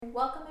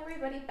Welcome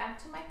everybody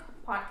back to my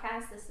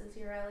podcast. This is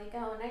your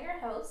Gaona, your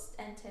host,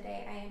 and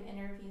today I am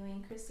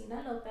interviewing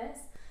Cristina Lopez,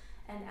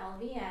 an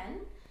LVN,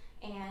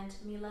 and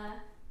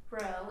Mila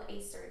Roe, a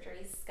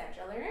surgery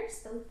scheduler.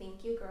 So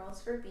thank you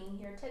girls for being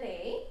here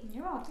today.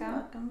 You're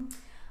welcome.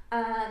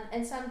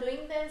 And so I'm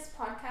doing this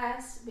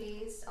podcast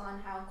based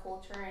on how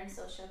culture and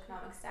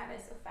socioeconomic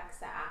status affects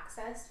the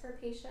access for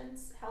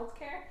patients'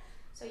 healthcare.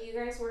 So you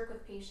guys work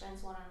with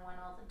patients one-on-one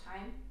all the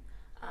time.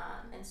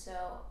 And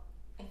so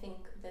I think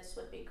this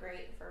would be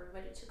great for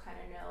everybody to kind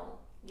of know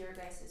your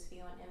guys'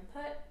 view and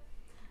input.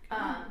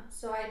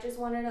 So I just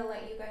wanted to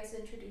let you guys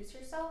introduce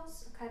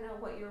yourselves, kind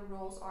of what your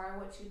roles are,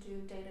 what you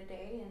do day to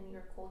day, and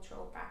your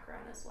cultural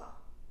background as well.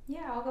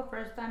 Yeah, I'll go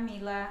first. I'm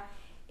Mila,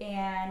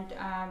 and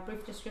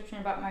brief description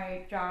about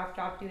my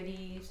job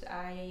duties.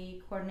 I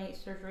coordinate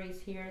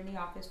surgeries here in the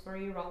office for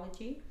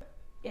urology,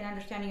 an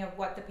understanding of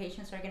what the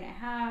patients are going to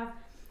have,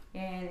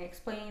 and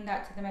explaining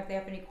that to them if they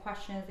have any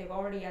questions. They've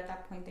already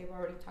talked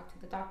to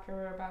the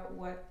doctor about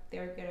what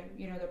they're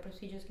gonna, the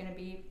procedure's gonna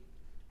be.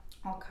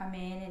 I'll come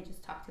in and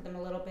just talk to them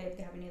a little bit if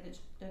they have any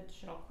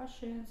additional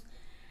questions.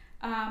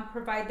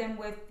 Provide them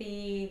with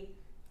the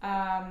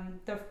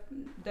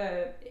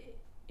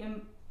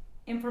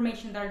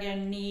information they're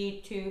gonna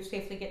need to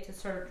safely get to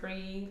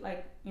surgery,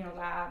 like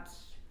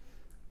labs,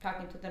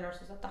 talking to the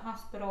nurses at the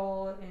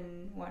hospital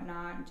and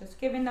whatnot, just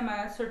giving them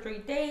a surgery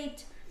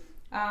date.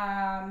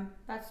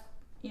 That's,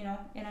 in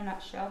a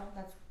nutshell,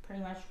 that's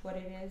pretty much what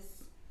it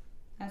is.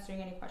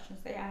 Answering any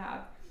questions they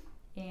have,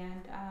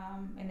 and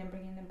then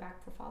bringing them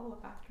back for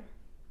follow-up after.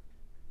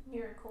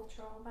 Your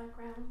cultural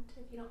background,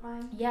 if you don't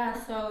mind. Yeah,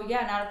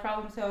 not a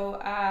problem. So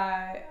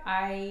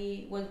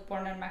I was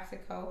born in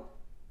Mexico,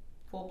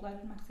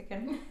 full-blooded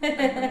Mexican.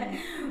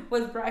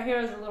 Was brought here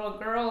as a little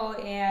girl,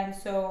 and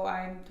so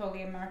I'm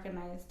totally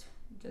Americanized.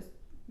 Just,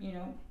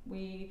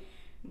 we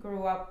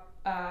grew up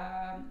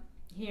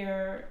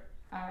here.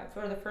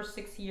 For the first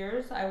 6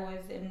 years, I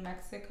was in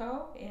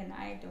Mexico, and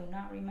I do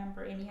not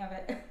remember any of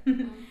it.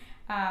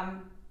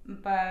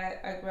 But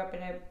I grew up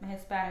in a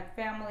Hispanic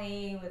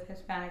family with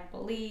Hispanic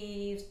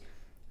beliefs,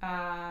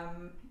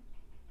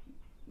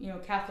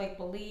 Catholic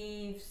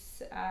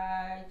beliefs.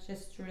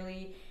 Just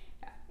really,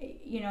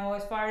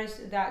 as far as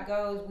that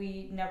goes,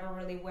 we never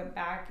really went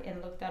back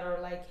and looked at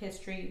our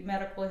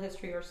medical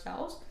history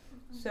ourselves.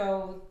 Mm-hmm.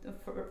 So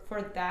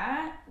for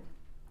that,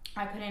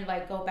 I couldn't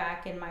go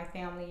back in my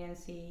family and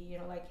see,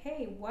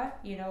 hey,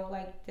 what,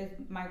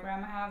 did my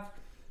grandma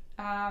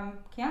have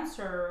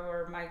cancer,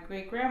 or my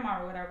great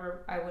grandma or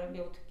whatever. I wouldn't be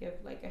able to give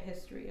a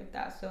history of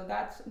that. So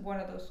that's one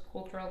of those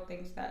cultural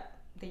things that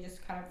they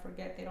just kind of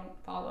forget, they don't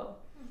follow.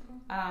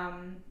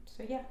 Mm-hmm.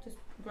 So yeah, just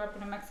grew up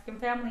in a Mexican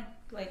family,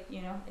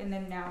 and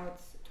then now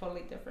it's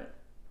totally different.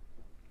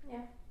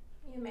 Yeah.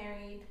 You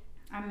married?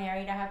 I'm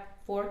married. I have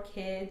 4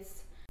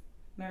 kids.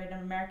 Married an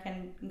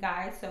American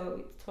guy,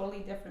 so it's totally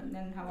different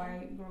than how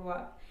I grew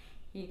up.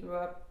 He grew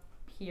up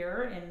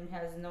here and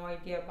has no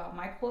idea about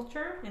my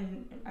culture,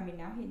 and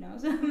now he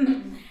knows.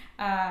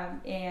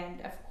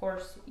 And of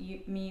course,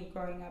 me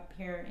growing up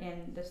here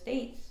in the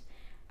States,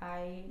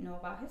 I know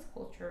about his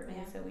culture,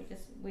 and so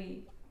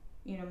we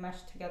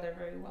meshed together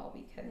very well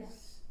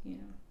because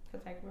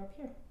I grew up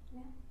here.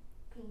 Yeah.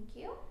 Thank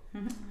you.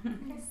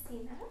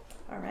 Cristina.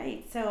 All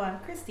right, so I'm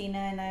Cristina,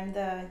 and I'm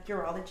the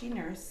urology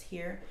nurse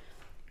here.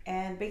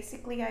 And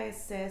basically, I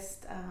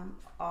assist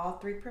all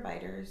 3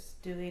 providers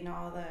doing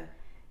all the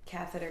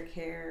catheter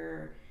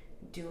care,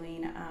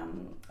 doing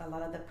a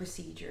lot of the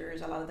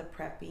procedures, a lot of the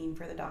prepping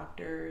for the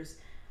doctors,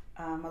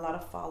 a lot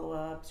of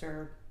follow-ups,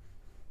 or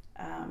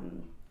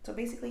so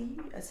basically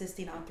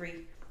assisting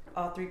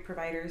all three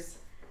providers.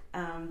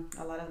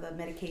 A lot of the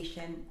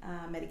medication,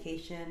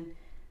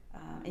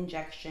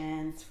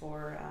 injections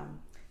for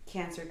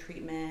cancer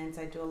treatments.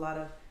 I do a lot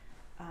of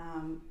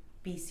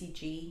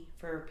BCG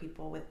for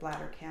people with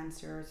bladder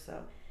cancer.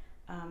 So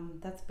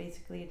that's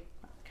basically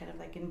kind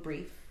of in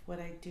brief what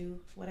I do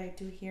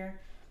here.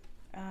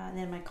 And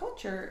then my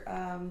culture,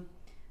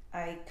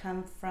 I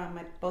come from,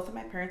 both of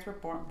my parents were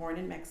born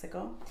in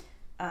Mexico.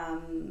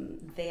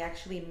 They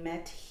actually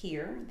met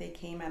here. They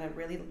came at a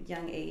really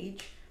young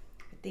age.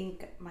 I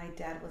think my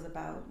dad was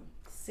about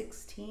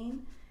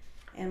 16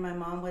 and my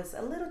mom was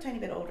a little tiny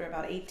bit older,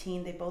 about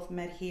 18. They both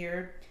met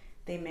here.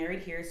 They married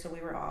here, so we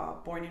were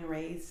all born and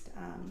raised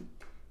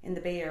in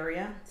the Bay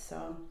Area.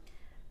 So,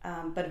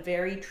 but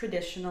very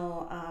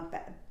traditional,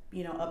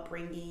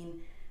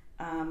 upbringing.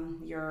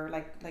 You're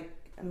like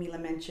Mila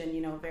mentioned,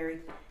 very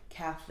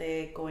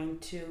Catholic, going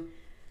to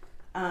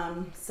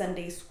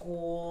Sunday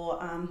school,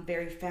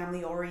 very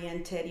family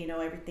oriented.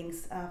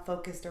 Everything's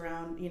focused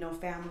around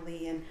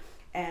family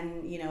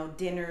and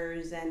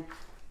dinners and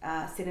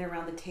sitting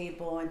around the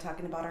table and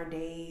talking about our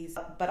days.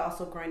 But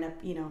also growing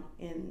up,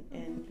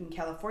 in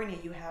California,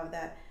 you have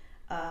that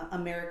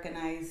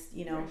Americanized,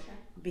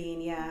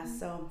 being,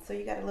 So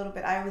you got a little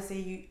bit. I always say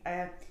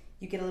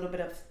you get a little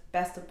bit of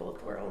best of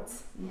both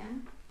worlds. Yeah.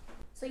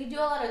 So you do a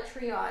lot of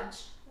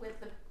triage with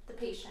the the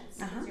patients,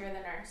 because you're the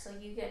nurse, so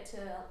you get to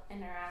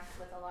interact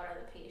with a lot of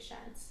the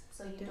patients.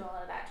 So you do a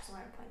lot of that. Just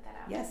wanted to point that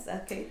out. Yes.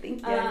 Okay.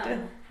 Thank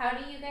you. How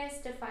do you guys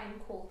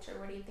define culture?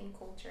 What do you think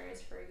culture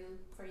is for you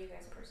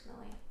guys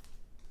personally?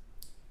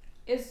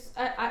 It's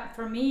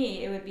for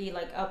me, it would be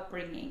like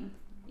upbringing.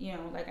 You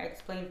know, like I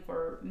explained,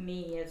 for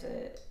me as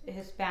a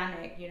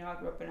Hispanic, you know, I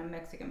grew up in a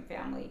Mexican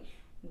family.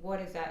 What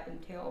does that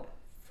entail?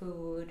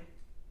 Food,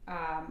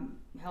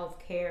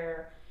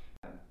 healthcare.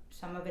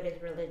 Some of it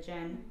is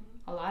religion.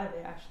 A lot of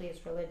it actually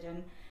is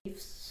religion.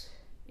 Beliefs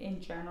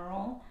in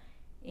general.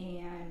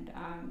 And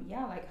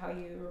like how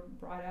you were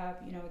brought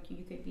up, you know,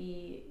 you could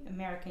be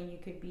American, you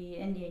could be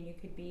Indian, you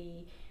could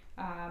be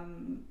a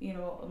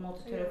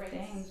multitude of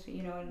things,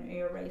 you know, in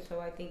your race.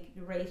 So I think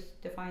race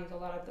defines a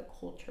lot of the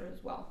culture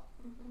as well.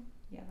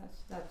 Yeah,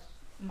 that's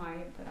my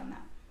input on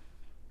that.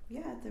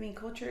 Yeah, I mean,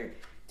 culture,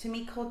 to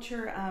me,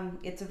 culture,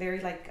 it's a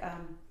very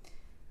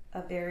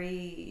a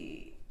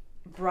very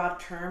broad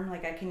term.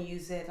 Like I can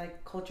use it,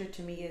 like culture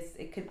to me is,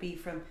 it could be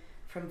from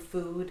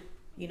food,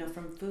 you know,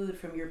 from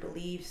your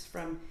beliefs,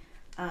 from,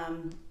 a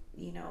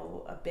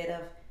bit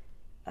of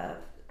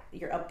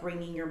your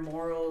upbringing, your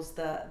morals,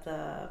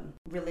 the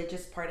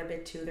religious part of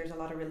it too. There's a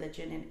lot of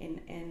religion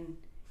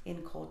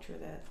in culture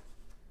that,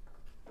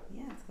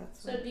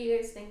 that's. So do you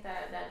guys think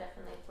that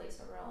definitely plays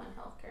a role in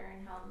healthcare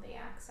and how they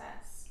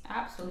access?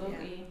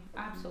 Absolutely.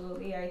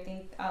 Absolutely. I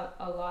think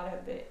a lot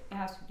of it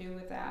has to do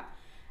with that.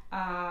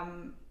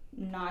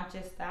 Not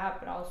just that,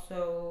 but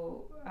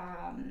also,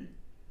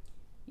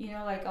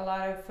 like a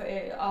lot of,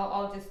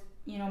 I'll just,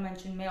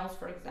 mention males,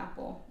 for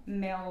example.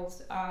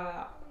 Males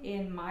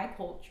in my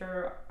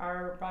culture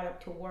are brought up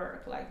to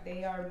work. Like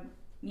they are,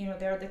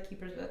 they're the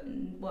keepers of,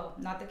 well,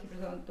 not the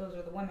keepers of, those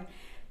are the women,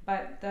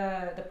 but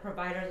the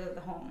providers of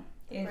the home.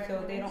 And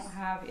so they don't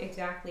have,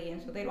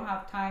 and so they don't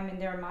have time in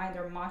their mind.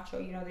 They're macho,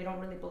 they don't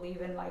really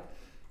believe in like,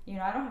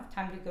 I don't have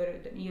time to go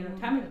to,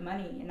 time is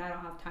money, and I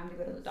don't have time to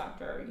go to the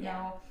doctor, you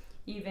know,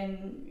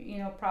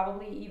 even,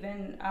 probably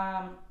even,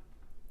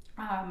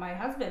 my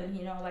husband,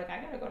 like I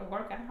gotta go to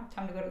work. I don't have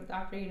time to go to the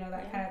doctor,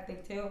 that kind of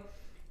thing too.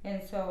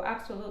 And so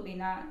absolutely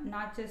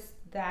not just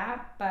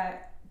that,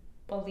 but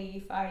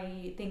belief.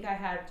 I think I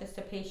had just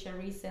a patient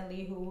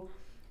recently who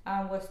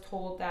was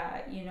told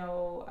that,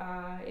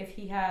 if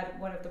he had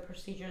one of the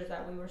procedures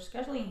that we were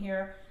scheduling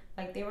here,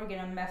 like they were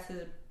gonna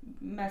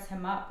mess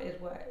him up, is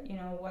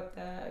what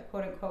the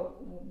quote unquote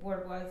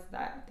word was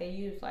that they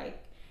used,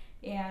 like.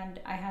 And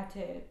I had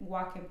to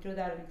walk him through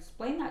that and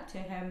explain that to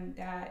him,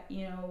 that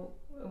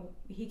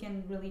he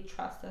can really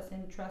trust us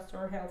and trust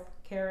our health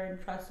care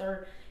and trust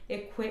our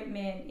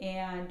equipment,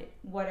 and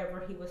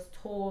whatever he was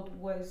told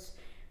was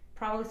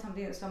probably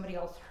something that somebody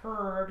else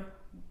heard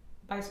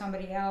by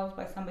somebody else,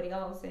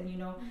 and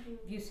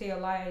if you say a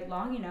lie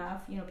long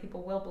enough,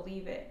 people will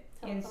believe it.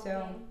 And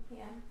so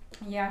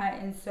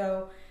and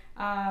so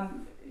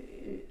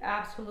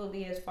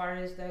absolutely, as far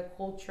as the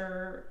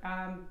culture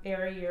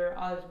barrier,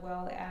 as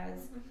well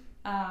as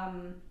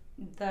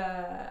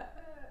the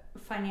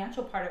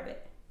financial part of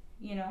it,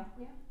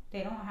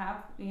 they don't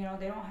have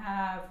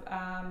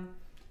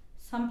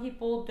some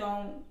people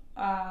don't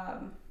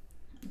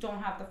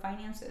have the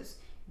finances.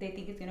 They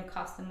think it's going to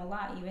cost them a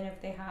lot, even if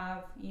they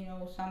have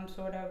some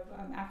sort of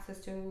access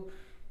to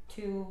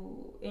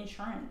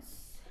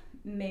insurance.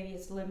 Maybe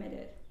it's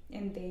limited,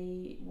 and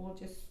they will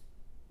just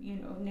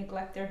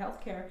neglect their health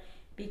care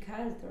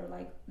because they're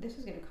like, this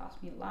is going to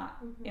cost me a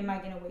lot. Am I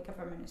going to wake up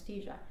from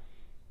anesthesia?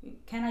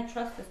 Can I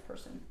trust this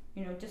person?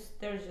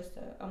 There's just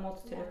a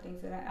multitude of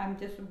things that I'm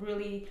just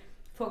really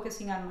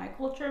focusing on my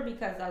culture,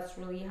 because that's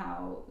really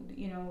how,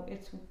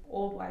 it's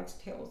old wives'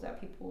 tales that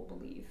people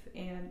believe,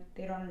 and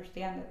they don't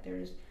understand that there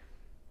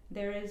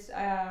is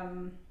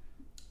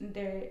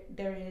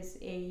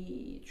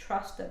a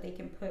trust that they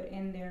can put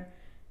in their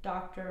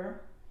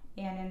doctor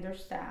and in their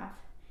staff,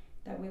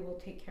 that we will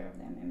take care of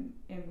them,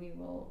 and we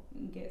will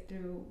get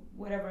through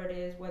whatever it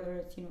is, whether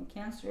it's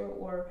cancer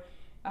or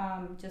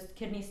just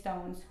kidney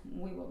stones.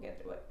 We will get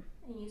through it.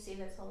 And you see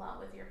this a lot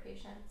with your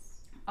patients.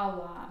 A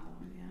lot,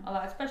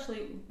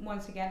 especially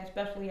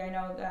I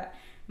know that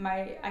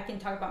I can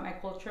talk about my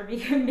culture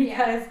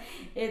because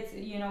it's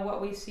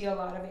what we see a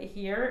lot of it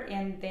here,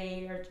 and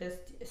they are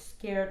just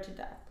scared to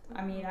death.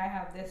 I mean, I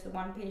have this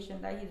one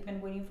patient that he's been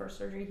waiting for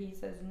surgery. He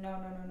says no.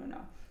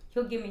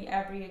 He'll give me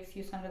every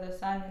excuse under the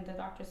sun, and the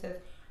doctor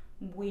says,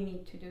 we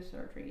need to do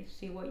surgery.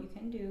 See what you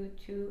can do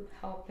to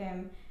help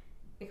him.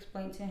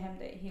 Explain to him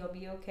that he'll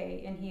be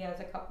okay, and he has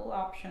a couple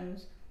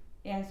options.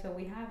 And so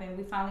we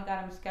finally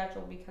got him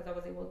scheduled, because I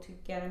was able to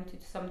get him to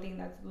something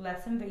that's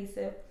less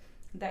invasive,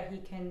 that he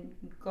can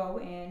go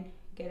in,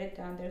 get it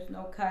done. There's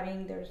no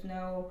cutting, there's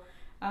no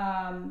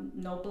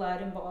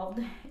blood involved,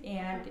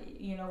 and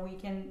we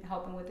can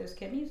help him with his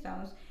kidney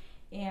stones.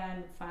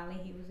 And finally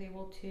he was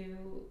able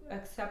to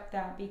accept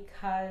that,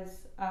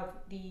 because of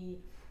the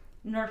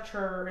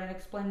nurture and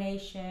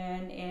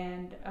explanation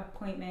and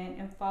appointment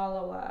and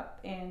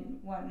follow-up and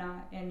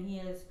whatnot. And he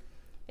is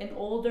an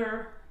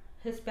older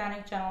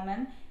Hispanic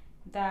gentleman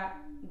that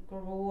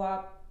grew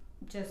up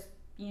just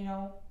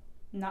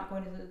not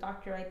going to the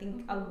doctor. I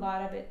think a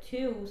lot of it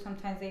too,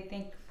 sometimes they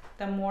think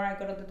the more I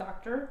go to the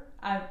doctor,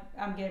 I'm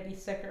gonna be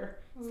sicker.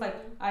 It's like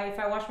if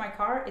I wash my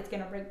car, it's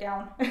gonna break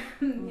down.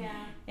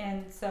 Yeah.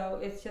 And so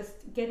it's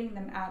just getting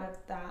them out of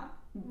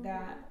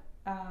that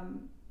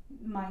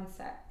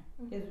mindset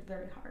is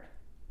very hard.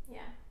 Yeah.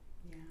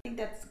 Yeah, I think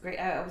that's great.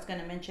 I was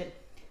gonna mention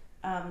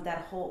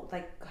that whole,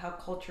 like, how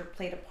culture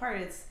played a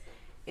part is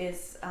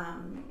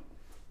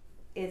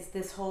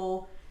this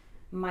whole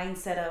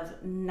mindset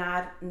of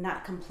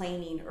not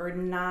complaining or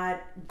not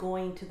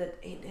going to the,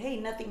 hey,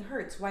 nothing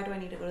hurts, why do I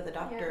need to go to the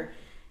doctor?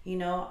 You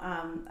know,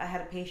 I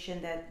had a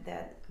patient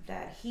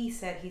that he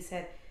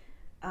said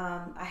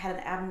I had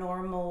an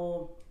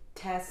abnormal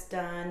test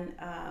done,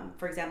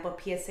 for example,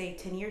 PSA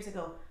 10 years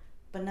ago,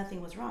 but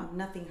nothing was wrong,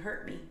 nothing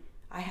hurt me,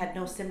 I had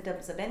no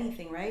symptoms of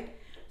anything, right?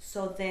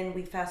 So then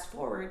we fast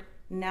forward,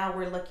 now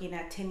we're looking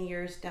at 10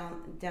 years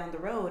down the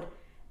road,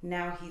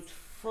 now he's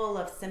full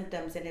of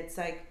symptoms, and it's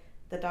like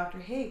the doctor,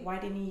 hey, why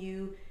didn't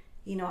you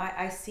know,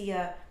 I see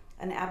an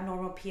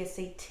abnormal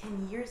PSA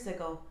 10 years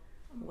ago.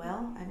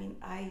 Well, I mean,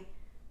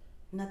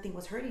 nothing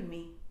was hurting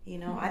me, you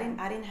know. I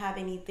didn't have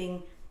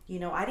anything, you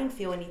know, I didn't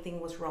feel anything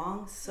was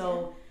wrong.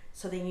 So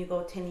then you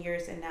go 10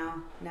 years and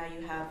now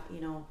you have,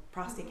 you know,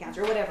 prostate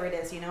cancer or whatever it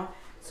is, you know.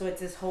 So it's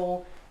this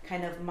whole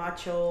kind of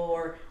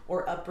macho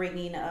or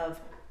upbringing of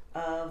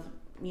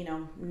you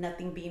know,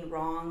 nothing being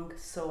wrong,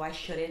 so I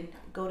shouldn't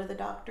go to the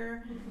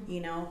doctor,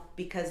 you know,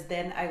 because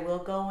then I will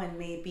go and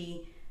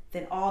maybe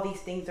then all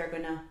these things are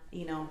gonna,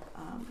 you know,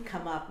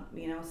 come up,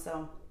 you know.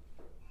 So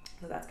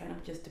that's kind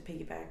of just to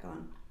piggyback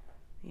on,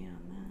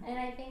 that. And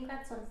I think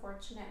that's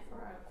unfortunate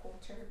for our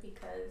culture,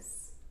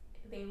 because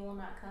they will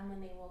not come,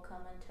 and they will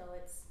come until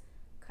it's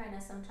kind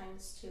of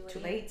sometimes too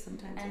late.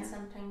 Sometimes, and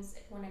sometimes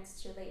when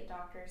it's too late,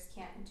 doctors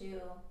can't do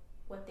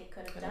what they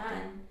could have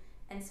done.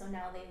 And so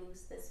now they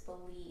lose this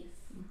belief,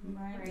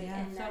 right? Yeah.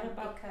 And it's not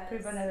about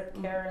preventative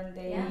care,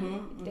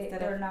 and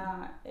they're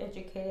not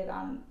educated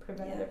on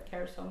preventative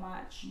care so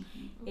much.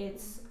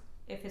 It's,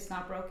 if it's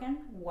not broken,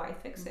 why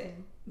fix it?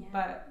 Yeah.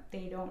 But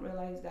they don't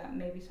realize that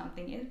maybe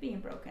something is being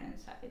broken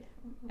inside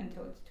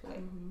until it's too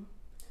late.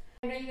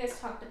 I know you guys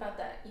talked about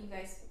that. You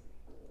guys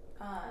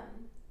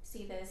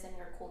see this in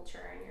your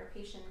culture and your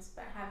patients,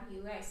 but have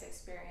you guys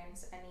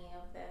experienced any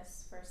of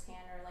this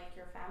firsthand, or like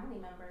your family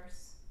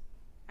members?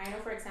 I know,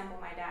 for example,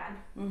 my dad,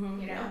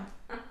 you know,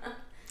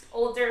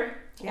 older,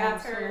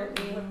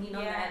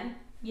 men.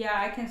 Yeah,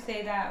 I can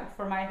say that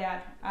for my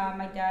dad.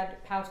 My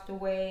dad passed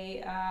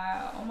away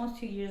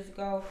almost 2 years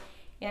ago,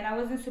 and I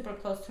wasn't super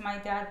close to my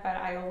dad, but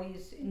I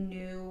always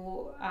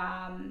knew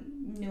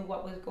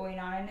what was going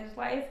on in his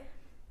life.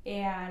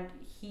 And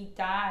he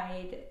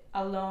died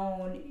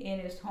alone in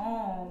his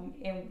home,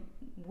 and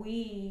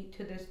we,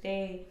 to this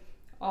day,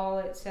 all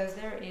it says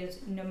there is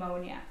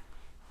pneumonia.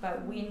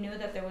 But we knew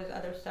that there was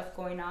other stuff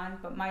going on.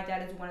 But my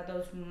dad is one of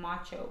those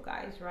macho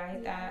guys,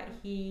 right? That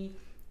he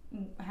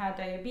had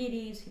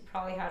diabetes, he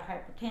probably had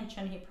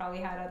hypertension, he probably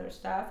had other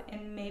stuff,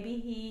 and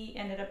maybe he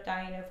ended up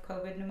dying of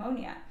COVID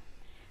pneumonia.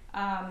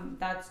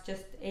 That's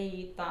just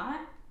a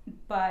thought,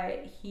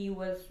 but he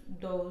was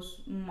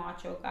those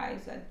macho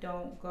guys that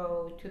don't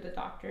go to the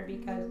doctor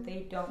because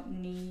they don't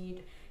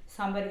need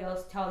somebody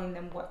else telling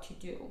them what to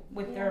do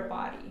with their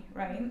body,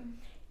 right?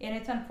 And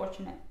it's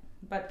unfortunate,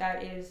 but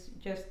that is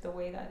just the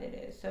way that it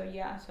is. So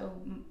so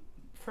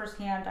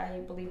firsthand, I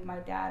believe my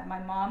dad. My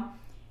mom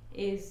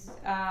is,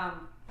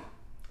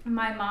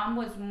 my mom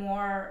was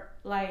more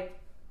like,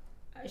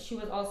 she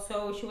was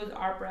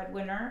our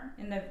breadwinner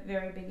in the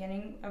very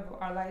beginning of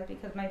our lives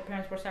because my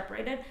parents were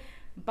separated,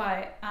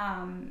 but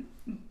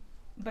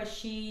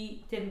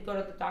she didn't go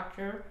to the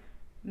doctor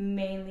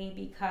mainly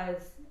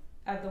because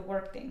of the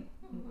work thing.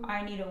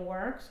 I need to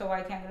work, so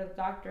I can't go to the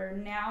doctor.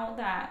 Now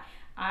that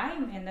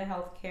I'm in the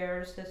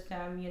healthcare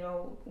system, you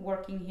know,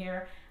 working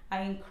here,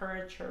 I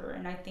encourage her,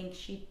 and I think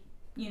she,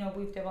 you know,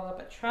 we've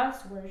developed a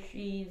trust where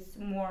she's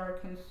more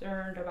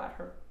concerned about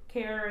her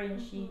care,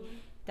 and she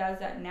does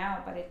that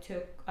now, but it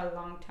took a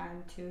long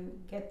time to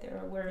get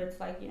there, where it's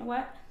like, you know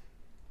what,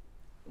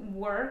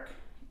 work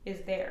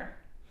is there.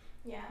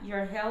 Yeah.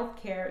 Your health,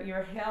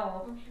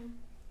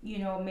 you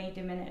know, may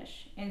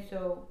diminish, and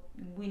so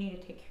we need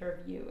to take care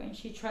of you. And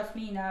she trusts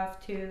me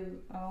enough to,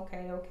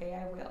 okay,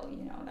 I will,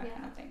 you know, that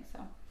kind of thing. So,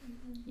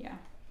 yeah.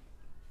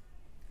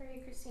 For you,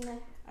 Cristina?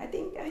 I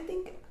think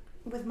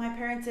with my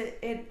parents,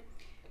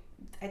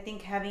 I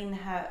think having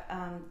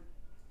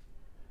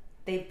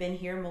they've been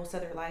here most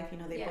of their life. You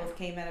know, they both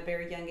came at a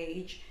very young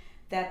age.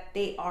 That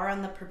they are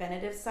on the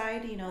preventative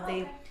side. You know,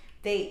 they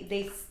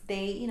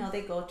you know,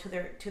 they go to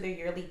their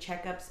yearly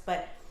checkups,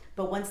 but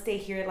once they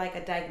hear like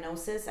a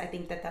diagnosis, I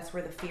think that's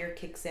where the fear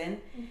kicks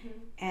in.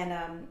 And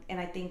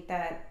I think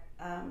that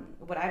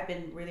what I've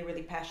been really,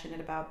 really passionate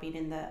about being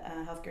in the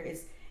healthcare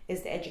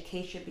is the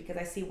education, because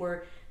I see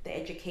where the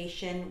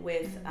education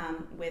with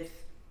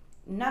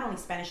not only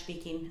Spanish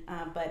speaking,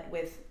 but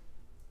with,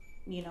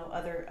 you know,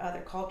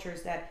 other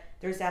cultures, that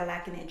there's that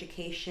lack in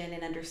education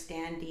and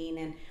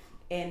understanding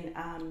and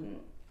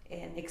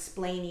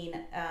explaining,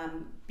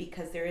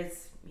 because there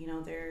is, you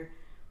know,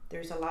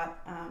 there's a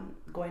lot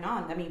going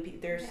on. I mean,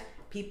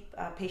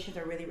 patients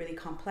are really, really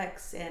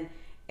complex, and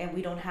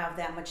we don't have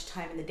that much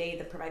time in the day.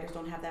 The providers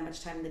don't have that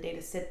much time in the day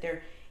to sit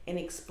there and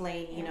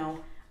explain, you know.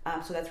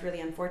 So that's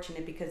really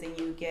unfortunate, because then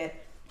you get,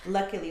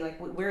 luckily, like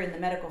we're in the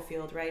medical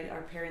field, right?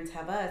 Our parents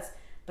have us,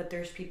 but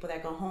there's people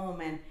that go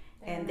home and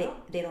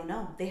they don't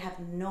know. They have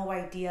no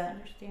idea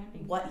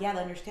the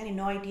understanding,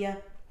 no idea.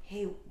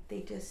 Hey,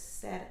 they just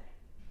said,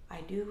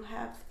 I do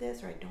have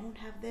this, or I don't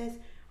have this,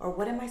 or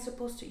what am I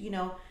supposed to, you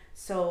know?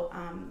 So,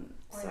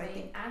 or so they I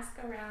think ask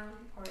around,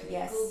 or they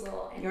yes,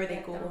 Google and or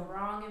get Google the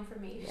wrong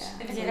information.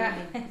 Yeah,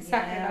 exactly.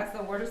 That's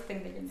the worst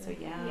thing they can do. So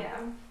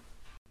Yeah.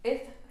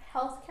 If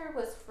healthcare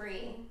was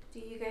free, do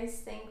you guys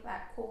think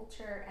that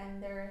culture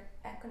and their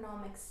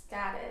economic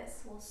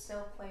status will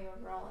still play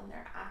a role in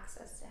their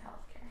access to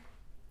healthcare?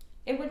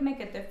 It would make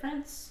a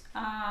difference.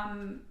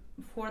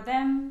 For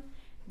them,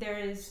 there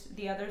is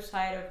the other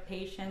side of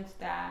patients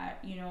that,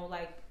 you know,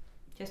 like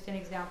just an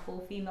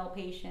example, female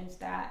patients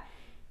that,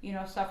 you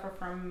know, suffer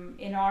from,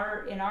 in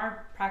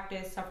our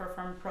practice, suffer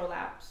from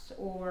prolapse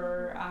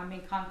or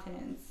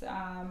incontinence.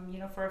 You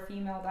know, for a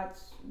female,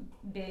 that's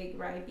big,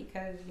 right?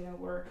 Because, you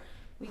know,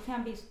 we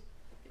can't be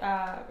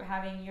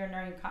having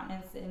urinary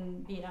incontinence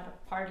and being at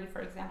a party,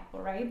 for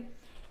example, right?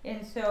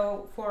 And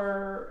so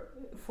for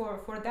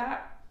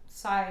that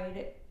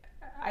side,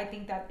 I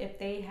think that if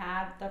they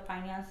had the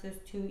finances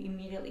to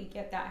immediately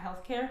get that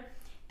health care,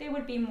 they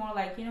would be more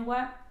like, you know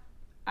what,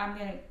 I'm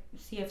going to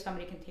see if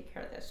somebody can take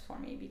care of this for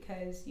me,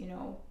 because, you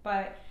know,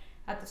 but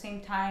at the same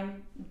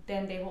time,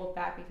 then they hold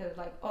back because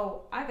like,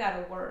 oh, I got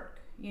to work,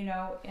 you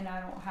know, and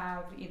I don't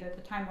have either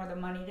the time or the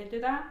money to do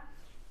that.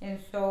 And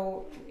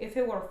so if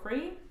it were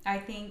free, I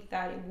think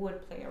that it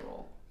would play a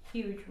role,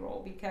 huge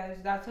role, because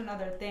that's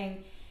another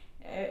thing.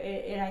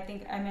 And I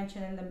think I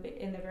mentioned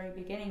in the very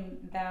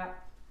beginning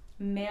that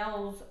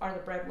males are the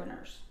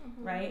breadwinners,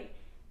 right?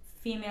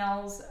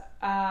 Females,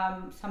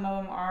 some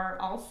of them are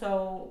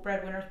also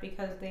breadwinners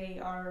because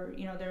they are,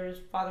 you know, there's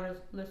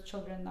fatherless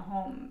children in the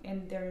home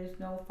and there is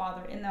no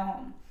father in the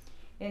home.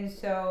 And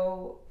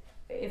so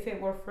if it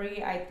were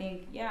free, I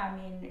think, yeah, I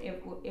mean,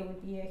 it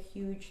would be a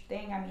huge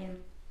thing. I mean,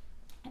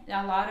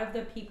 a lot of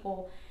the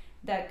people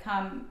that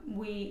come,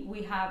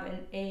 we have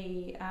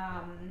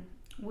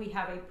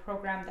a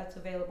program that's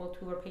available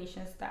to our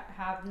patients that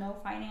have no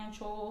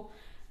financial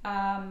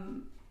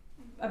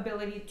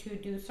ability to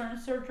do certain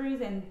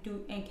surgeries and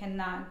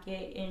cannot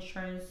get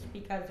insurance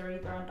because they're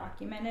either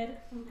undocumented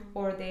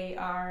or they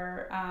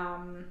are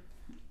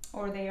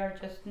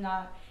just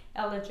not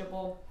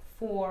eligible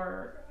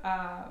for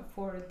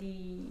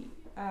the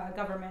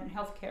government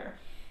health care.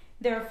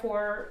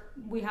 Therefore,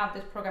 we have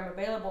this program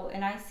available,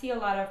 and I see a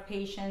lot of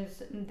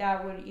patients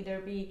that would either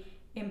be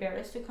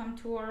embarrassed to come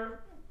to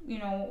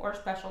our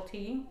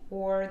specialty,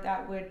 or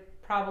that would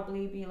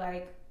probably be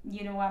like,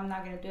 you know, I'm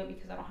not going to do it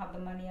because I don't have the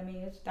money. I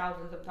mean, it's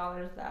thousands of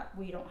dollars that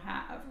we don't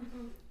have.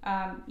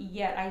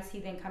 Yet I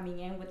see them coming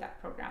in with that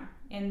program.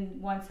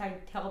 And once I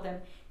tell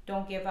them,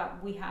 don't give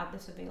up, we have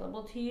this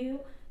available to you,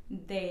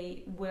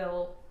 they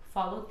will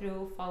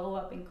follow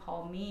up and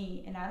call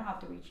me, and I don't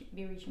have to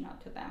be reaching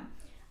out to them.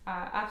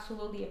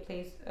 Absolutely, a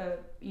place,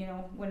 you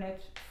know, when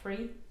it's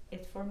free,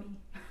 it's for me.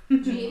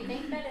 Do you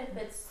think that if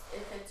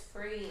it's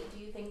free,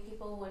 do you think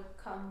people would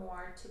come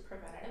more to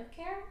preventative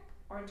care?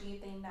 Or do you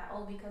think that,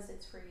 because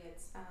it's free,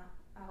 it's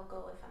I'll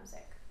go if I'm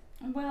sick?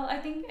 Well, I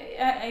think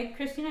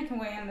Christina can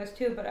weigh on this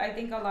too, but I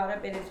think a lot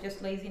of it is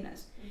just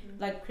laziness.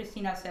 Like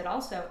Christina said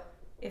also,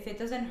 if it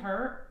doesn't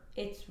hurt,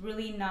 it's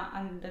really not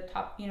on the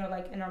top, you know,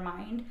 like in our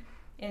mind.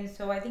 And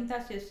so I think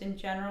that's just in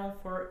general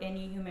for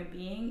any human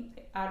being,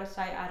 out of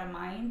sight, out of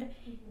mind.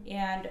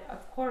 And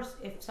of course,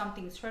 if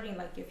something's hurting,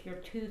 like if your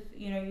tooth,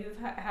 you know, you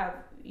have,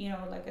 you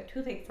know, like a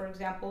toothache, for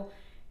example,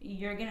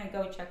 you're going to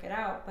go check it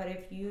out. But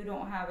if you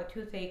don't have a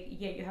toothache,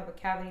 yet you have a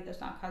cavity that's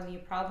not causing you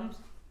problems,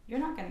 you're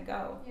not going to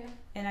go. Yeah.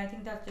 And I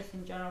think that's just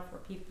in general for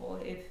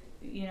people. If,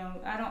 you know,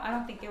 I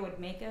don't think it would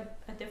make a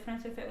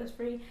difference if it was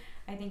free.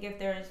 I think if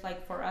there's,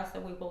 like, for us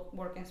that we both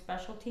work in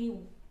specialty,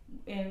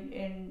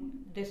 and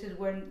this is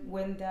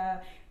when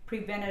the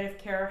preventative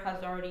care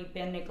has already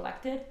been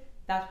neglected,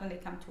 that's when they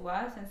come to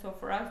us. And so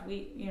for us,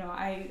 we, you know,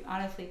 I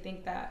honestly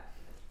think that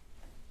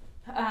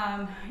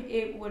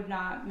it would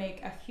not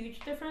make a huge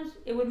difference.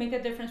 It would make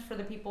a difference for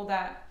the people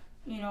that,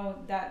 you know,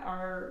 that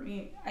are,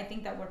 I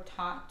think that we're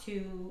taught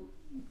to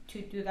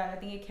do that. I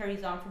think it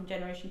carries on from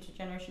generation to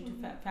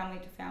generation to family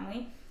to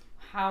family,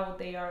 how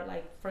they are,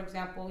 like, for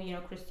example, you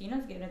know,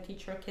 Christina's going to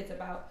teach her kids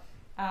about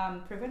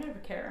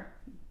preventative care,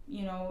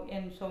 you know,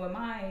 and so am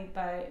I.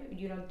 But,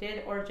 you know,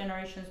 our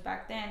generations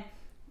back then,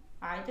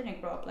 I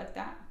didn't grow up like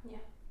that. Yeah.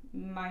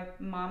 My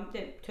mom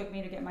took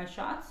me to get my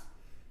shots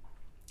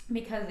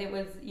because it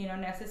was, you know,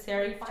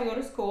 necessary to go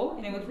to school,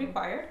 and it was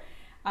required.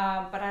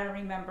 But I don't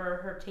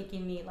remember her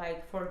taking me,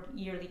 like, for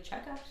yearly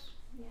checkups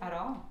at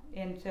all.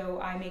 And so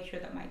I make sure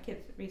that my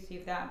kids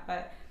receive that.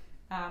 But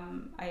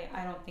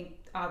I don't think,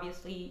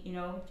 obviously, you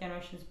know,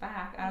 generations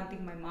back, I don't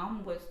think my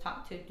mom was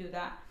taught to do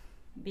that.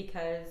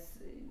 because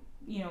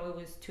it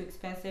was too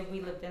expensive.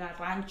 We lived in a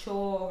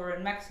rancho over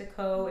in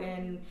Mexico,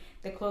 and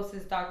the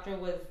closest doctor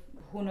was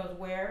who knows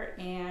where,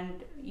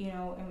 and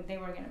and they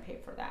were going to pay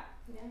for that.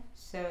 Yeah.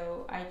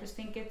 So I just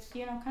think it's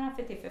kind of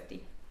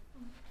 50-50.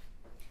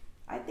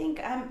 I think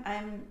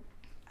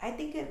I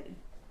think it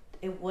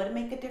would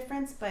make a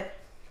difference, but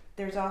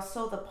there's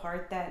also the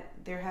part that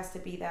there has to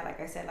be that, like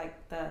I said,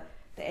 like the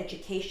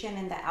education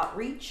and the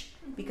outreach,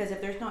 because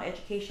if there's no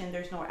education,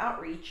 there's no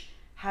outreach.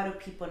 How do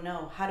people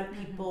know? How do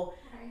people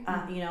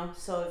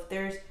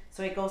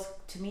so it goes,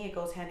 to me, it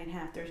goes hand in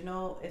hand.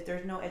 If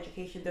there's no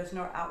education, there's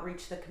no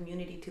outreach to the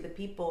community, to the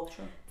people.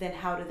 Sure. Then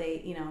how do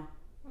they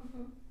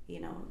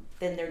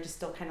then they're just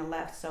still kind of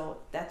left. So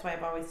that's why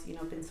I've always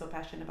been so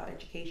passionate about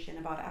education,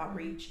 about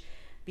outreach,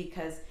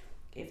 because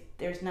if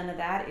there's none of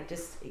that,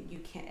 you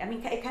can't. I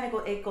mean,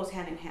 it goes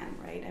hand in hand,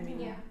 right? I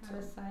mean, Out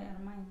of sight, out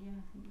of mind. Yeah.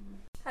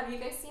 Have you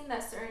guys seen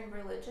that certain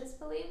religious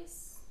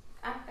beliefs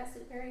act as a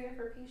barrier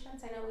for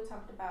patients? I know we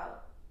talked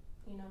about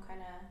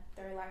kind of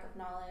their lack of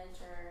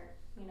knowledge, or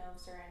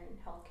certain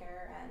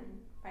healthcare and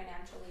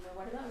financially, but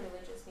what about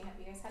religiously? Have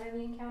you guys had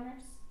any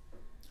encounters?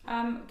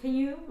 Can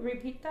you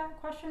repeat that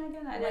question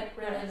again?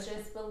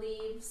 Religious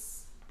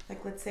beliefs.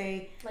 Like let's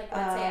say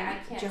I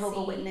can't Jehovah's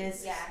see,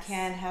 Witness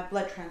can have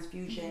blood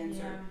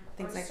transfusions or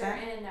things like that.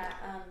 Certain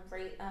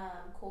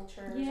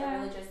cultures or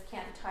religious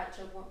can't touch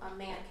a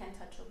man can't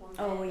touch a woman.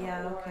 Oh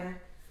yeah, okay.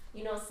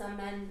 Some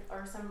men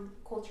or some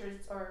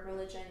cultures or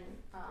religion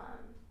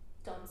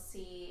don't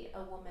see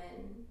a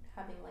woman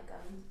having like a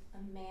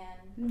man.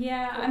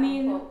 Yeah, quote, I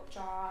mean, unquote,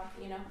 job.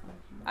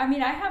 I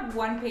mean, I have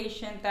one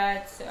patient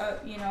that's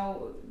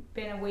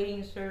been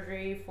awaiting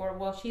surgery for.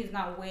 Well, she's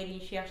not waiting.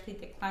 She actually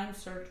declined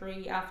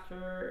surgery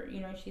after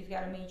she's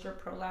got a major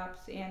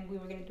prolapse, and we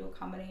were going to do a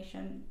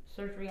combination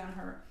surgery on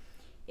her,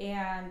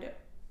 and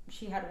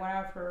she had one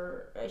of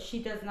her.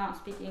 She does not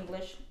speak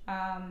English.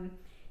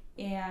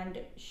 And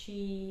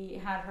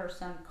she had her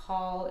son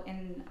call,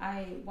 and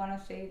I want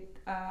to say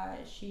I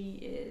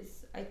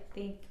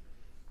think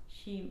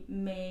she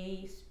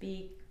may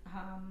speak,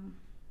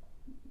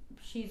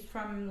 she's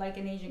from like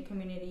an Asian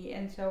community,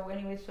 and so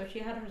anyway, so she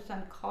had her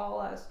son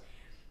call us,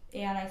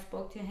 and I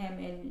spoke to him,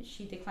 and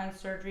she declined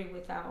surgery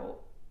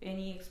without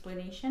any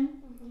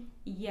explanation,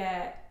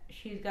 yet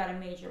she's got a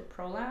major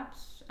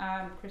prolapse.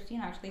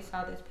 Christina actually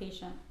saw this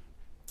patient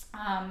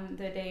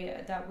the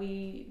day that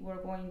we were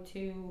going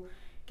to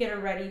get her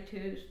ready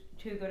to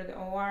go to the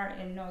OR,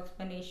 and no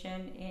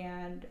explanation,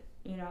 and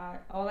I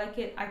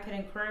could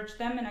encourage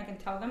them and I can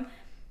tell them,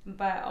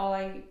 but all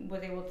I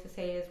was able to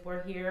say is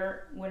we're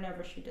here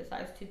whenever she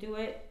decides to do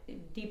it.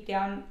 Deep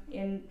down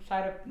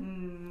inside of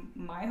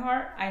my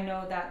heart, I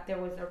know that there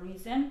was a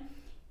reason,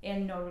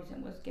 and no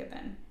reason was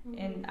given.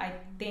 And I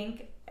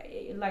think,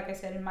 like I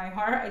said, in my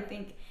heart, I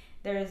think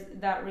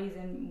that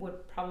reason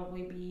would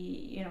probably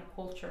be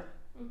culture.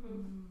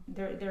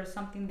 There's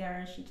something there,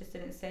 and she just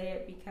didn't say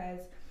it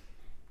because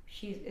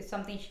it's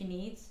something she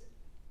needs.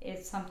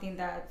 It's something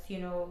that's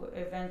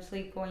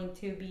eventually going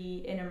to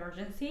be an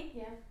emergency.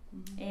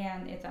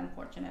 And it's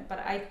unfortunate,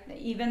 but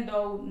even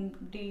though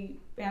the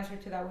answer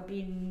to that would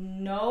be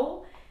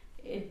no,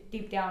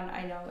 deep down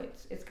I know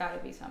it's got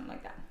to be something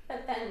like that.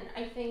 But then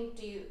I think,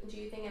 do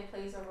you think it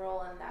plays a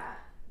role in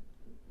that,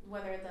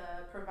 whether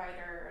the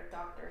provider or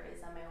doctor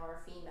is a male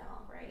or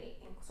female, right?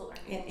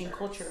 In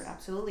culture,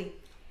 absolutely.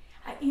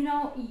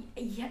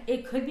 Yeah,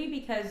 it could be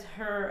because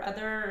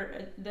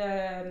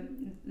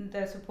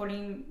the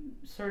supporting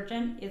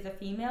surgeon is a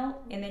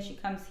female, and then she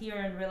comes here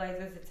and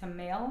realizes it's a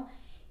male,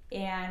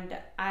 and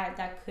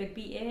that could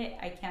be it.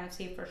 I can't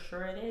say for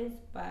sure it is,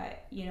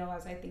 but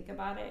as I think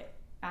about it,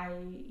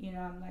 I'm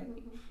like,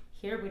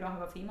 here we don't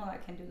have a female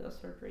that can do those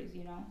surgeries.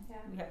 We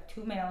have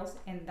two males,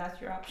 and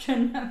that's your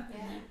option.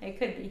 It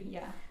could be,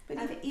 yeah.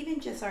 But even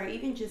just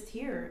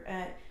here,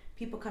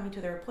 people coming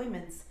to their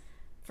appointments.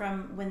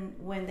 From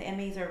when the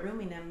MAs are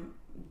rooming them,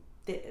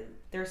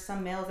 there's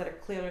some males that are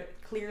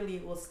clearly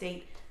will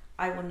state,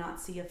 I will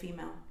not see a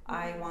female.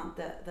 I want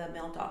the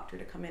male doctor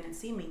to come in and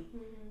see me.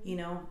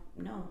 No.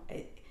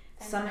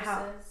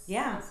 Somehow,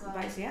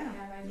 vice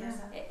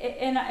versa.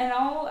 And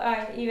I'll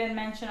even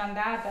mention on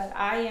that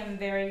I am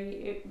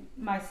very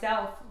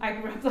myself. I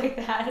grew up like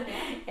that,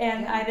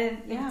 and I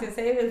didn't think to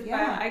say this, but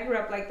I grew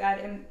up like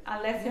that. And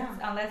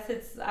unless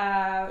it's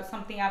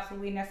something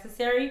absolutely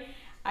necessary,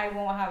 I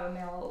won't have a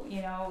male,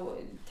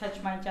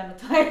 touch my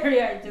genital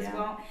area. I just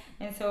won't.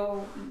 And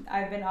so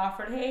I've been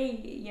offered,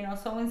 hey,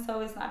 so and so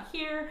is not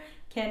here.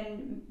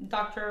 Can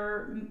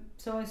Dr.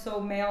 So and so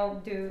male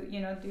do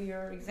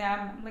your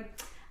exam? I'm like,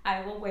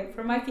 I will wait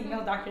for my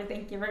female doctor.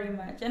 Thank you very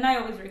much. And I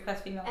always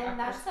request female doctors. And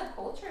that's a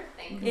culture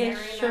thing. It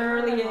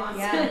surely is. Nobody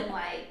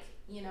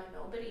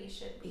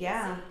should be sitting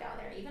down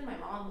there. Even my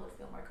mom would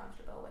feel more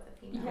comfortable with a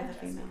female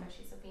because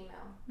she's a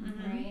female,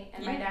 right?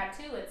 And my dad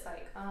too. It's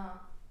like,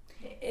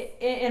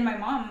 And my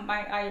mom,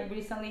 I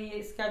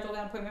recently scheduled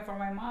an appointment for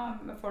my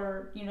mom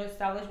for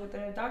establish with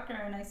a doctor,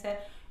 and I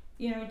said,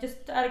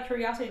 just out of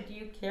curiosity, do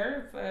you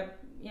care if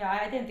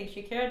I didn't think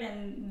she cared,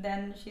 and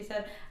then she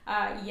said,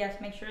 yes,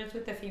 make sure it's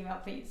with a female,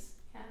 please.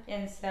 Yeah.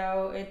 And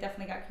so it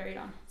definitely got carried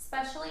on.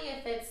 Especially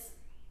if it's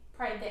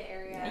private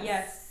areas.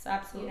 Yes,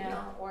 absolutely. You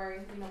know, or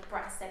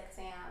breast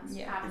exams,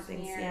 pap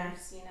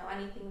smears,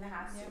 anything that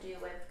has to do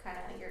with kind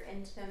of your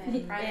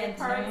intimate private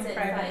parts. It's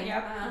private,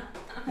 yeah.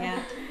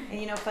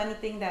 And funny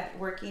thing that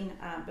working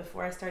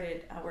before I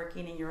started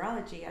working in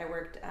urology, I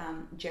worked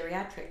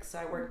geriatrics. So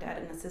I worked at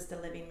an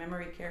assisted living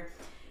memory care,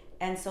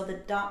 and so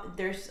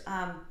there's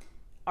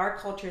our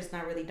culture is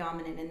not really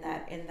dominant in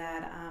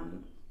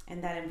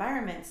that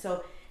environment.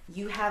 So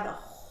you have a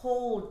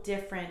whole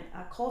different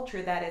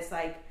culture that is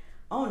like,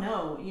 oh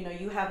no,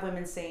 you have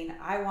women saying,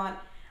 I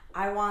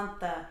want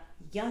the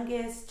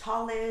youngest,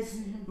 tallest,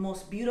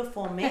 most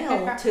beautiful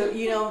male to,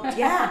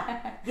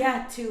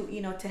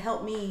 to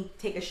help me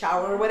take a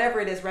shower or whatever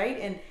it is,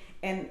 right?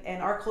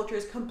 And our culture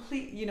is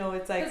complete,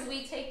 it's like, because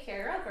we take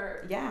care of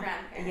our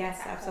grandparents. Yes,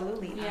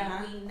 absolutely. Home.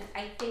 Yeah,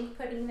 I think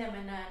putting them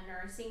in a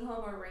nursing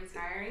home or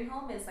retiring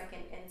home is like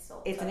an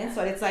insult. It's an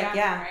insult. It's like,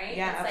 right?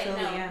 Yeah, it's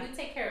absolutely. Like, no, you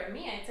take care of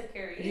me, I took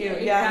care of you.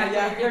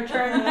 Yeah. Your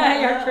turn.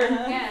 Your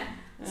turn. Yeah.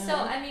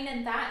 So,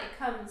 in that it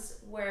comes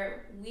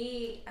where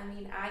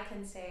I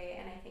can say,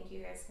 and I think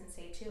you guys can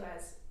say too,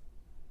 as,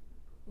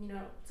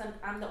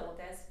 I'm the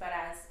oldest, but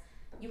as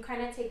you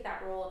kind of take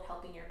that role of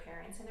helping your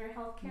parents in their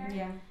healthcare.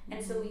 Yeah.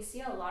 And so we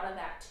see a lot of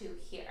that too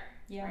here.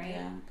 Yeah. Right?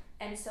 Yeah.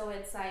 And so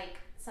it's like,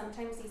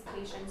 sometimes these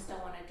patients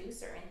don't want to do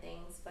certain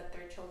things, but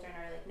their children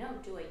are like, no,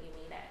 do it, you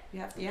need it.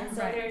 Yep. Yeah. And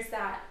so there's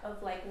that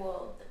of like,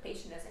 well, the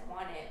patient doesn't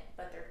want it,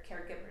 but their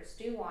caregivers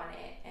do want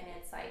it. And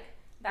it's like,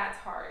 that's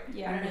hard.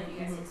 Yeah. I don't know if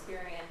you guys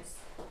experience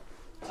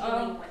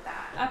dealing with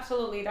that.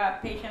 Absolutely.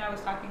 That patient I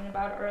was talking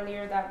about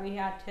earlier, that we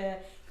had to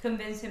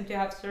convince him to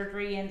have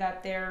surgery, and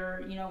that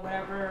their,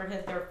 whatever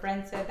their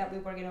friend said that we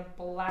were going to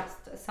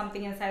blast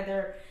something inside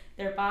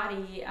their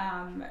body.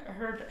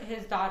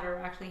 His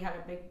daughter actually had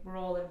a big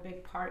role and a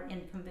big part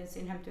in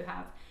convincing him to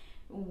have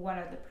one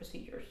of the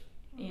procedures,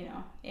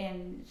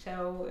 and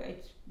so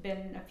it's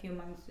been a few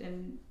months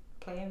in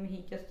play, and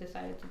he just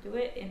decided to do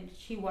it, and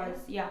she was,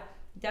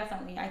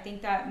 definitely. I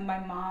think that my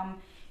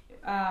mom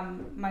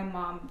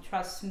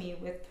trusts me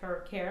with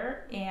her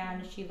care,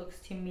 and she looks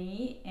to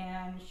me,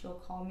 and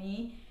she'll call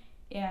me,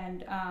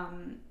 and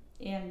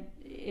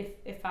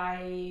if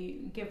I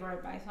give her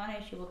advice on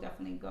it, she will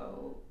definitely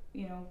go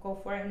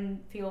for it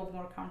and feel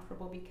more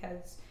comfortable,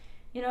 because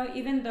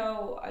even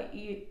though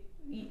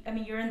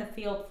you're in the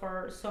field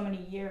for so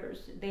many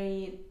years,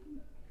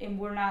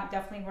 we're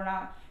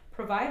not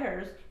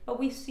providers, but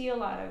we see a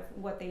lot of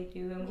what they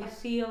do, and we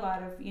see a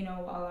lot of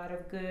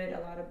good, a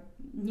lot of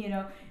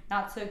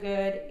not so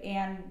good,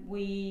 and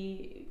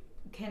we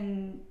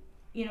can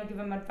give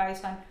them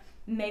advice on,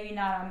 maybe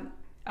not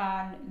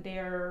on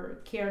their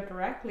care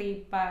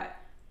directly, but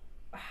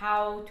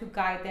how to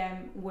guide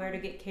them, where to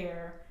get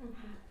care,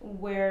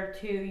 where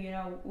to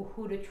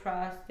who to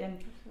trust,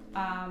 and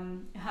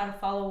how to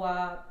follow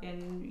up,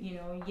 and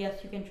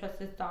yes, you can trust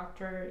this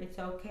doctor, it's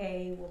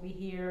okay, we'll be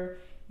here.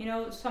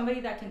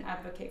 Somebody that can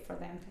advocate for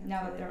them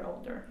now that they're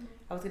older.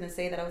 I was gonna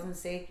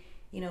say,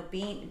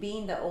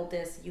 being the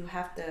oldest, we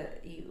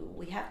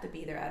have to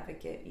be their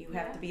advocate. You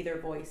have to be their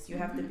voice. You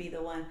have to be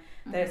the one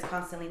that is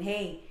constantly,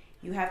 hey,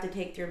 you have to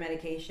take your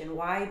medication.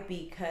 Why?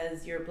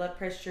 Because your blood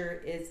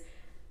pressure is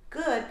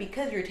good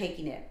because you're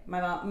taking it.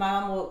 My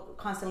mom will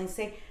constantly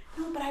say,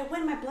 no, but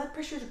when my blood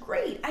pressure is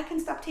great, I can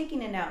stop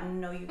taking it now.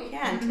 No, you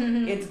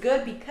can't. It's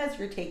good because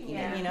you're taking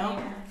it.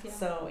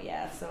 So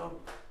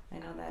I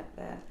know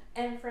that.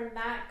 And from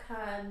that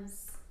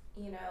comes,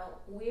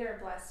 we are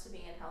blessed to be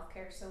in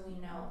healthcare, so we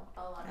know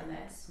a lot of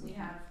this. We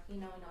have, we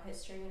know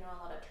history, we know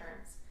a lot of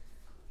terms.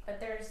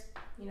 But there's,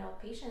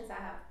 patients that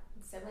have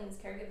siblings,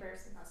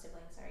 caregivers, not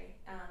siblings,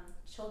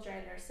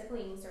 children or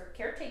siblings or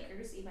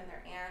caretakers, even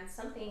their aunts,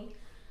 something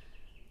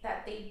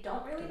that they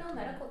don't really know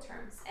medical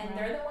terms. And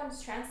they're the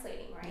ones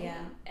translating, right?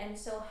 Yeah. And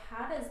so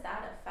how does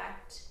that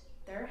affect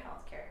their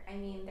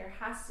healthcare? There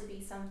has to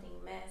be something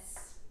missed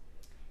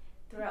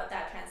throughout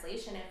that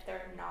translation if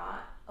they're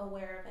not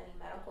aware of any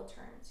medical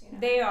terms.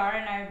 They are,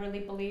 and I really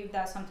believe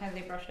that sometimes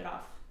they brush it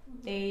off.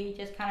 They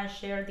just kind of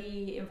share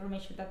the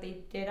information that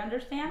they did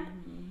understand.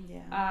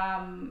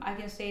 I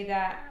can say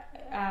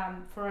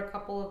that for a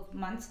couple of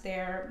months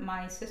there,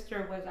 my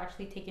sister was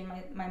actually taking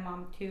my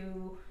mom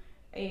to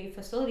a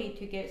facility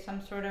to get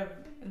some sort of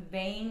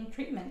vein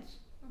treatments.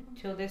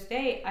 Till this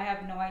day, I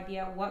have no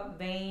idea what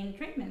vein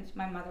treatments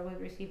my mother was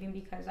receiving,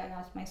 because I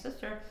asked my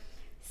sister,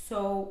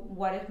 so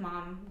what is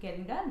mom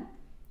getting done?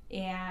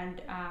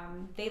 And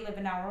they live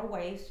an hour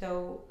away,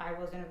 so I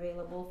wasn't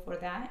available for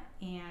that,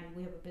 and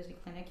we have a busy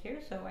clinic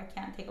here, so I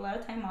can't take a lot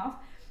of time off,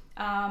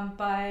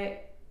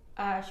 but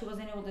she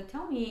wasn't able to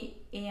tell me,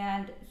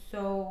 and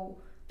so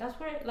that's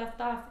where it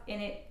left off.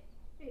 And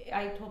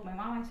I told my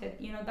mom, I said,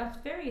 that's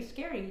very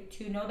scary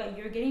to know that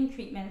you're getting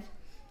treatments,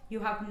 you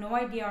have no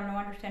idea or no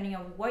understanding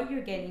of what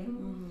you're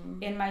getting,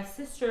 and my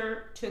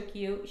sister took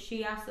you,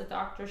 she asked the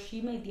doctor,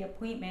 she made the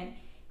appointment,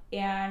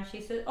 and she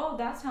said, oh,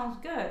 that sounds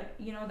good.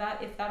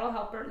 That if that'll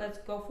help her, let's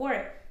go for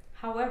it.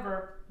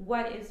 However,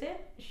 what is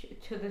it?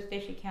 To this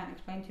day, she can't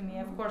explain to me.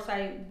 Of course,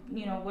 I,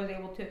 was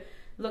able to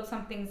look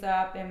some things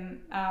up, and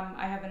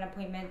I have an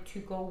appointment to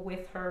go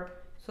with her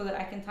so that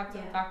I can talk to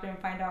the doctor and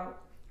find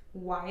out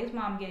why is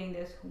mom getting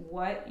this,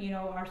 what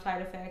are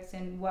side effects,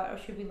 and what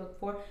should we look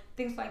for,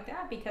 things like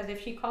that. Because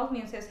if she calls me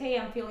and says, hey,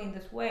 I'm feeling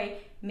this way,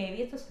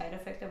 maybe it's a side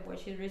effect of what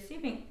she's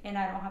receiving, and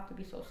I don't have to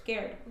be so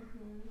scared.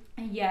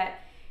 And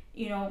yet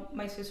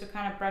my sister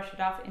kind of brushed it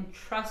off and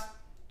trust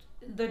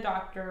the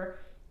doctor,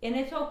 and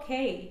it's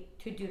okay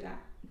to do that,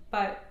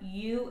 but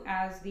you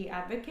as the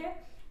advocate,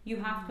 you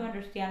have to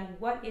understand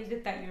what is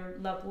it that your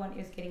loved one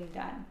is getting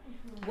done.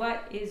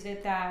 What is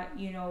it that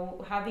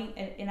having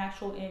an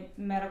actual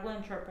medical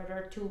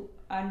interpreter to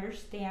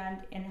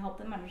understand and help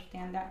them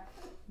understand that,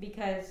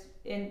 because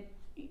they're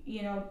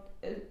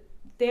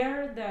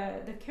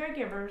the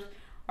caregivers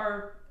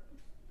are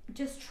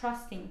just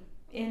trusting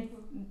in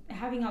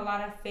having a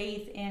lot of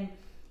faith in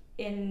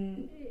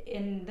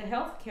the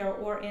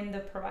healthcare or in the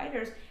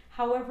providers.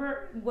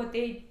 However, what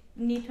they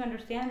need to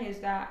understand is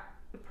that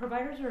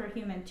providers are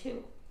human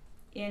too,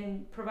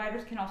 and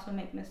providers can also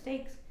make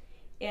mistakes,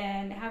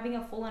 and having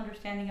a full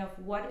understanding of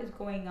what is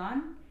going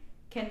on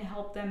can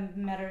help them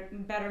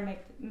better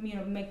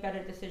make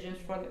better decisions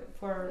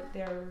for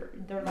their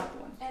loved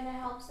ones. And it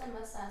helps them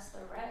assess the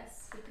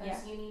risks,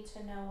 because you need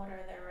to know what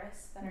are the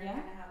risks that are going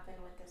to happen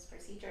with this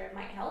procedure. It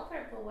might help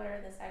her, but what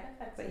are the side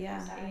effects? But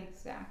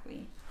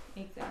exactly.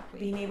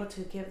 Being able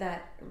to give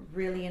that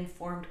really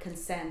informed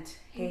consent.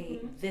 Hey,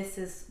 this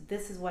is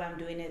what I'm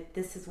doing it.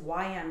 This is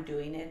why I'm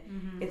doing it.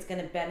 It's going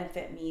to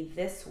benefit me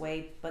this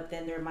way, but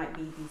then there might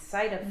be these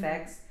side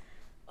effects.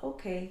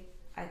 Okay,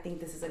 I think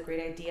this is a great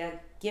idea,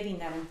 giving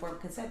that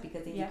informed consent,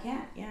 because then you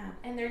can't.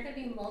 And there could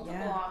be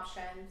multiple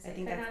options. It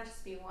could not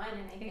just be one.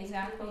 And I think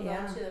people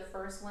go to the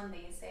first one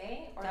they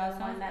say, or the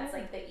one that's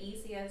like the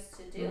easiest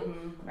to do,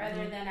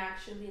 rather than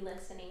actually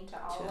listening to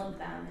all of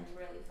them and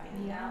really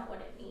finding out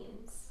what it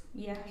means.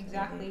 Yeah,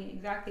 exactly.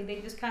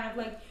 They just kind of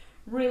like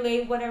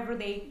relay whatever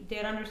they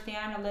did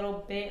understand, a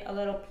little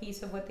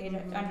piece of what they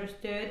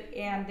understood,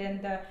 and then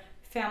the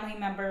family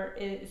member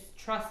is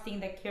trusting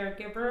the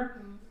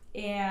caregiver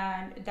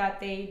and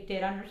that they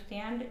did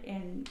understand,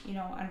 and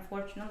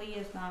unfortunately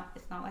it's not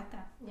like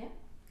that. Yeah,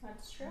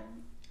 that's true.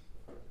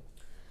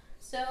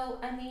 So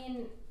I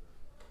mean,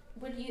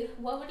 what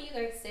would you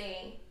guys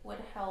say would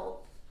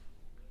help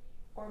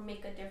or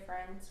make a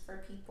difference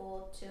for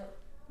people to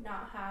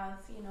not have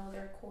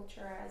their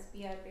culture as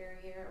be a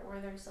barrier, or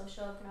their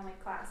socioeconomic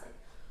class? Like,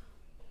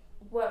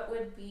 what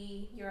would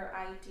be your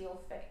ideal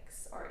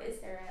fix, or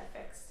is there a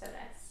fix to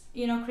this?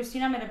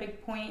 Cristina made a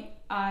big point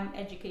on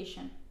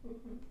education.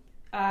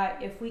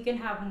 If we can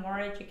have more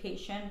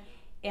education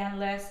and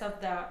less of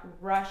the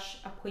rush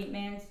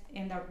appointments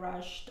and the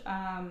rushed,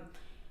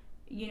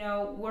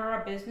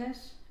 we're a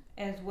business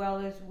as well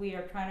as we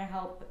are trying to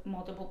help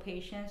multiple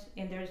patients,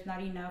 and there's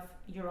not enough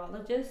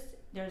urologists,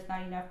 there's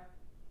not enough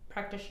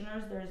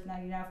practitioners, there's not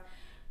enough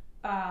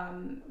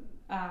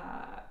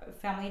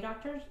family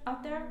doctors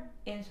out there,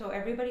 and so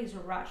everybody's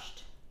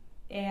rushed.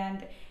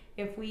 And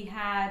if we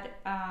had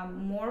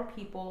more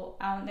people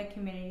out in the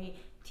community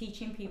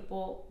teaching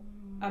people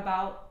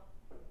about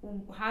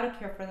how to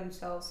care for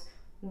themselves,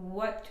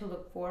 what to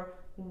look for,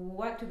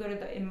 what to go to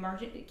the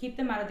emergency, keep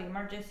them out of the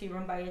emergency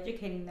room by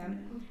educating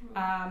them,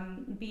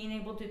 being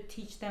able to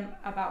teach them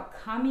about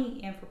coming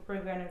in for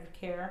preventive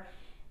care.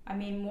 I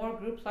mean, more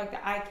groups like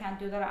that. I can't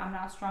do that. I'm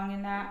not strong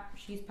in that.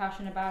 She's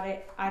passionate about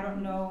it. I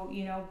don't know,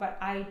 but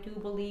I do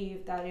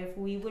believe that if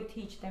we would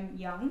teach them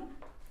young,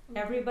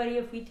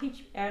 if we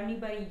teach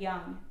anybody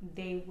young,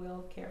 they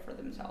will care for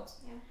themselves.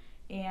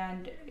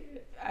 And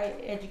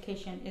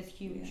education is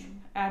huge.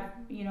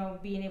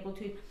 Being able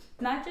to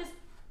not just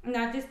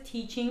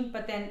teaching,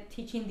 but then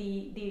teaching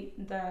the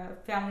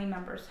family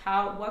members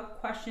what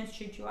questions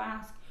should you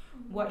ask,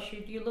 what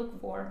should you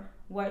look for,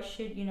 what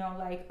should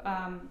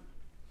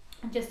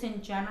just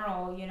in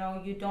general,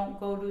 you don't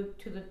go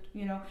to the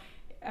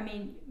I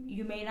mean,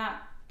 you may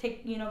not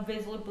take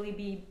visibly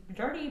be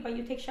dirty, but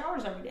you take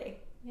showers every day.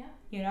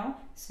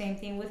 Same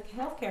thing with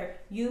healthcare.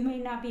 You may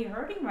not be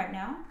hurting right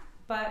now,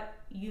 but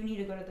you need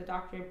to go to the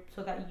doctor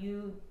so that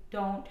you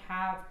don't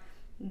have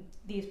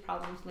these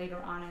problems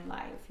later on in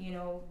life.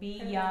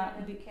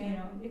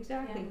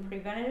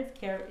 Preventative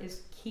care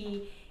is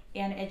key,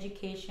 and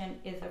education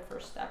is the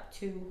first step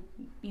to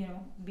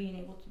being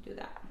able to do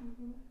that.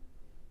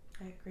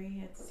 I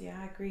agree.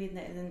 I agree. And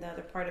then the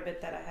other part of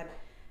it that I had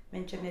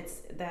mentioned,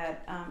 it's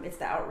that it's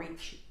the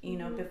outreach.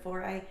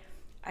 Before I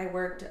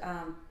worked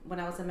when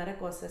I was a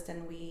medical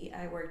assistant,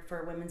 I worked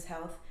for Women's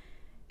Health.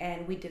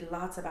 And we did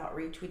lots of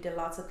outreach. We did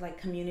lots of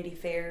community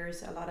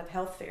fairs, a lot of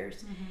health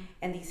fairs.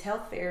 And these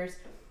health fairs,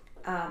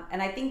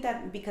 and I think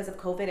that because of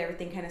COVID,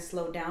 everything kind of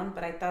slowed down.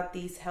 But I thought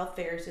these health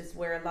fairs is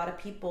where a lot of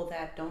people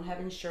that don't have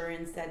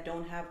insurance, that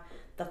don't have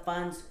the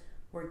funds,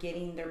 were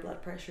getting their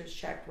blood pressures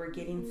checked. We're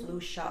getting flu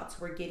shots.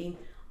 We're getting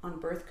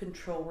on birth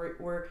control.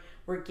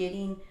 We're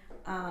getting,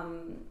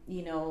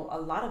 a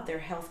lot of their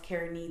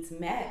healthcare needs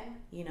met.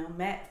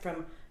 Met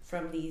from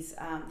these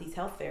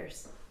health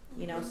fairs.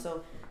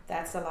 So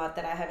that's a lot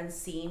that I haven't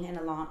seen in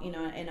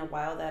a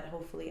while, that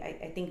hopefully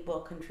I think will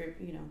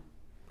contribute,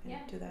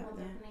 kind of do that. Will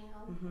definitely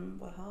help.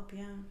 Will help.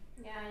 Yeah.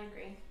 Yeah, I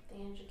agree. The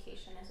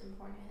education is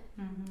important.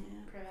 Yeah.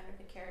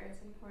 Preventative care is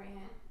important.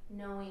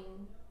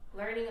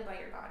 Learning about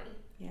your body.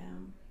 Yeah.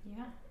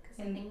 Yeah. Because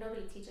I think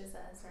nobody teaches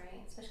us,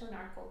 right? Especially in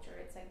our culture,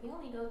 it's like you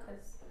only go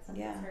because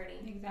something's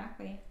hurting.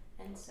 Exactly.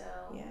 And so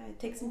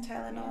take some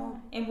Tylenol.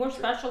 And we're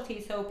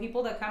specialty, so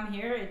people that come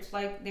here, it's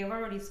like they've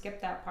already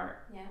skipped that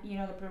part. Yeah. You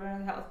know, the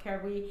preventative health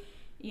care. We,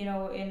 you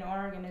know, in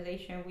our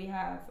organization, we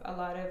have a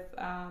lot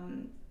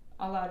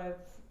of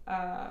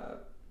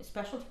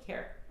specialty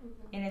care,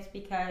 and it's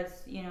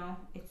because, you know,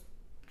 it's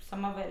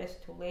some of it is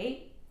too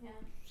late. Yeah.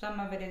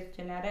 Some of it is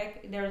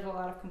genetic. There's a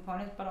lot of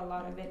components, but a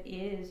lot of it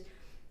is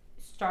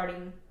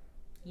starting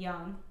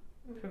young,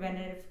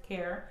 preventative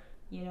care.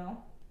 You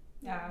know.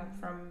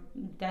 From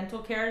dental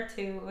care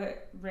to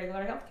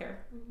regular health care.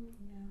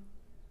 Yeah.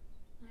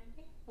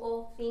 Okay.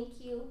 Well, thank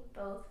you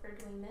both for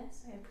doing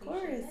this. I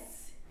appreciate it.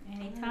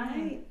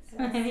 Anytime.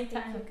 Anytime. Thank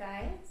you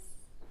guys.